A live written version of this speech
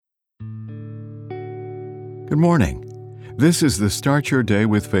Good morning. This is the Start Your Day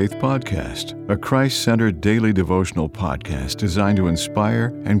with Faith podcast, a Christ-centered daily devotional podcast designed to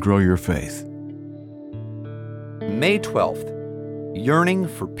inspire and grow your faith. May 12th, Yearning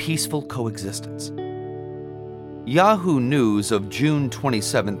for Peaceful Coexistence. Yahoo News of June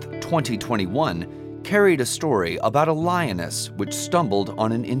 27, 2021, carried a story about a lioness which stumbled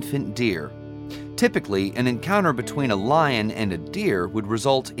on an infant deer. Typically, an encounter between a lion and a deer would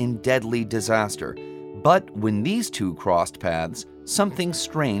result in deadly disaster. But when these two crossed paths, something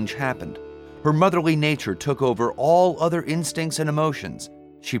strange happened. Her motherly nature took over all other instincts and emotions.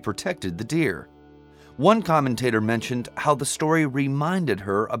 She protected the deer. One commentator mentioned how the story reminded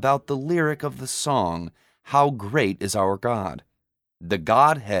her about the lyric of the song, "How Great is Our God." The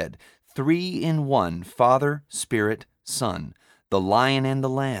Godhead, three in one, Father, Spirit, Son, the Lion and the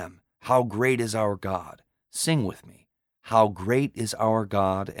Lamb. How great is our God. Sing with me. How great is our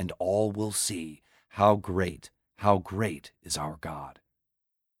God, and all will see. How great is our God.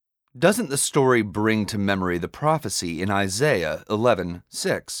 Doesn't the story bring to memory the prophecy in Isaiah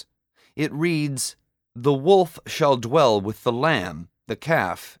 11:6? It reads, "The wolf shall dwell with the lamb, the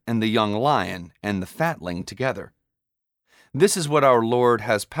calf, and the young lion, and the fatling together." This is what our Lord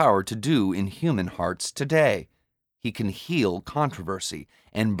has power to do in human hearts today. He can heal controversy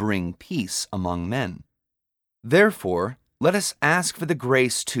and bring peace among men. Therefore, let us ask for the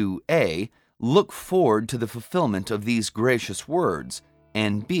grace to A, look forward to the fulfillment of these gracious words,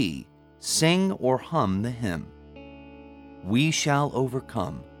 and B, sing or hum the hymn. We shall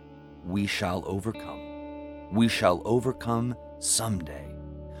overcome, we shall overcome, we shall overcome someday.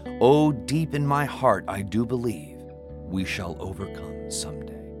 Oh, deep in my heart I do believe we shall overcome someday.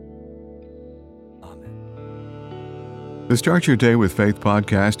 The Start Your Day with Faith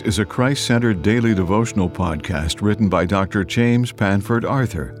podcast is a Christ-centered daily devotional podcast written by Dr. James Panford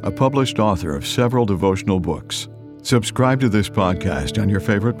Arthur, a published author of several devotional books. Subscribe to this podcast on your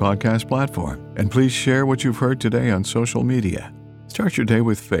favorite podcast platform, and please share what you've heard today on social media. Start your day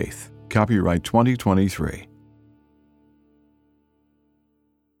with faith. Copyright 2023.